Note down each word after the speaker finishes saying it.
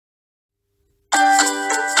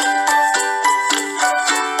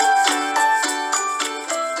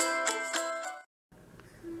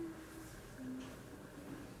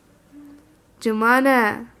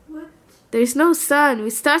Jumana, What? there's no sun.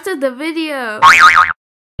 We started the video.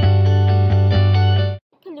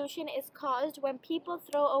 Pollution is caused when people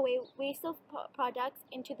throw away wasteful products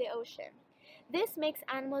into the ocean. This makes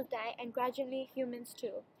animals die and gradually humans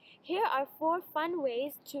too. Here are 4 fun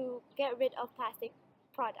ways to get rid of plastic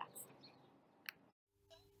products.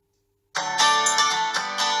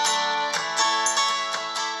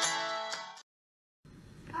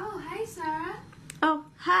 Oh, hi, Sarah. Oh,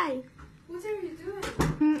 hi. What are you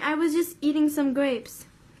doing? I was just eating some grapes.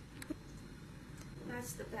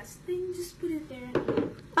 That's the best thing. Just put it there.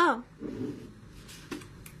 Oh.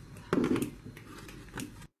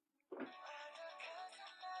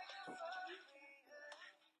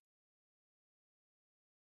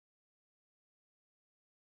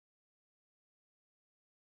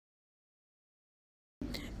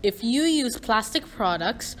 If you use plastic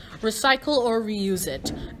products, recycle or reuse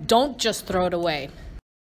it. Don't just throw it away.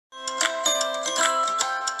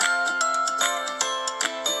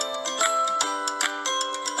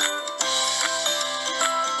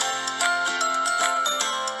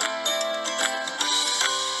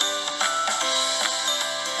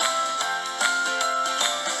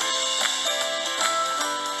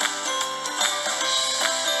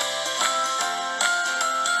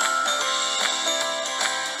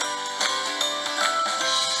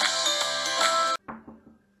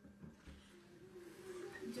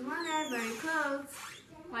 Jumana, very close.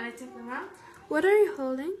 Wanna check them out? What are you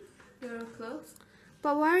holding? Your clothes.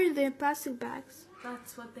 But why are they in plastic bags?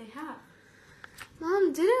 That's what they have.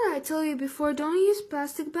 Mom, didn't I tell you before, don't use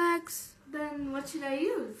plastic bags? Then what should I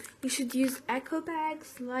use? You should use eco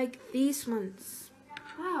bags like these ones.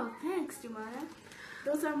 Wow, thanks, Jumana.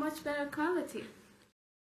 Those are much better quality.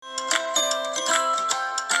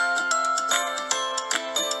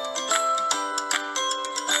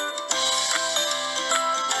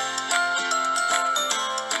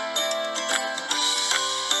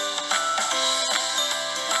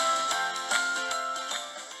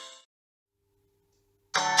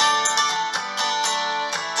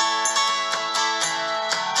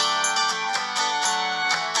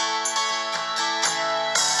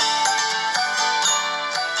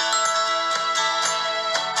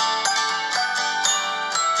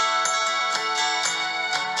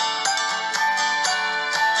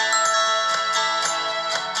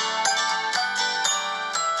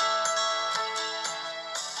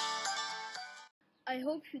 I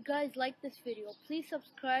hope you guys like this video. Please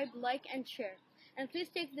subscribe, like, and share. And please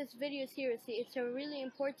take this video seriously. It's a really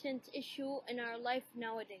important issue in our life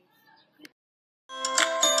nowadays.